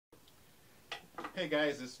Hey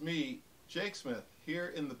guys, it's me, Jake Smith, here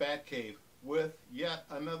in the Bat Cave with yet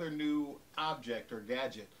another new object or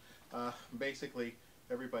gadget. Basically,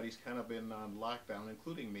 everybody's kind of been on lockdown,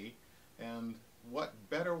 including me, and what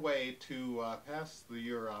better way to pass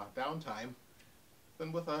your downtime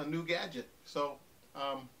than with a new gadget. So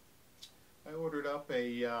I ordered up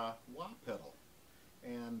a wah pedal,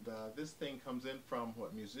 and this thing comes in from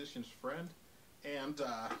Musician's Friend, and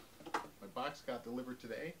my box got delivered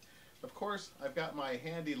today. Of course, I've got my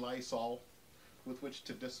handy Lysol with which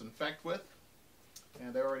to disinfect with,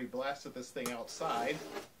 and I already blasted this thing outside.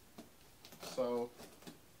 So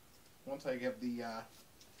once I get the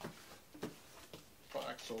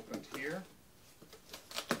box opened here,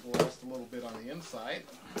 blast a little bit on the inside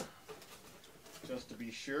just to be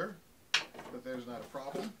sure that there's not a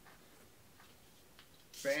problem.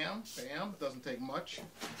 Bam, bam, doesn't take much.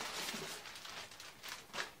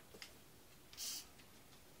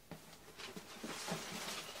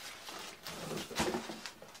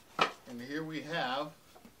 And here we have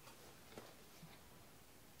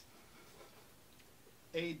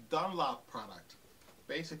a Dunlop product.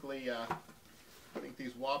 Basically, I think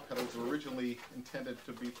these wah pedals were originally intended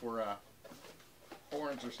to be for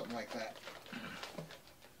horns or something like that.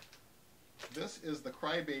 This is the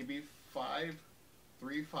Cry Baby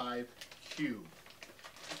 535 Cube.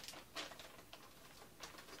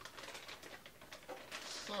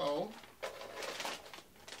 So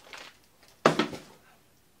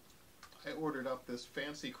I ordered up this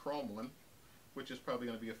fancy chrome one, which is probably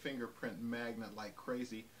going to be a fingerprint magnet like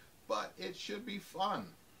crazy, but it should be fun.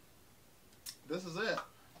 This is it.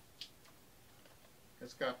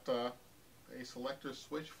 It's got a selector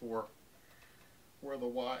switch for where the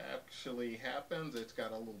wah actually happens. It's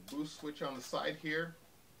got a little boost switch on the side here,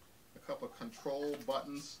 a couple of control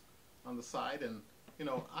buttons on the side, and you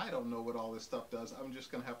know, I don't know what all this stuff does. I'm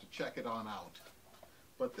just going to have to check it on out.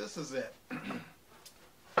 But this is it.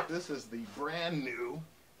 This is the brand new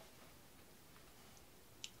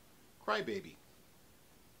Cry Baby,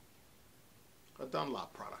 a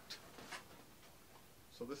Dunlop product.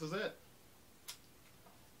 So this is it.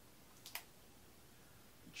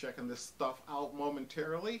 Checking this stuff out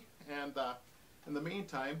momentarily, and in the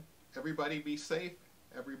meantime, everybody be safe,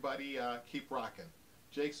 everybody keep rocking.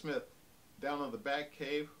 Jake Smith down in the Bat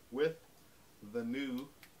Cave with the new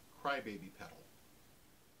Cry Baby pedal.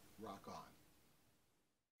 Rock on.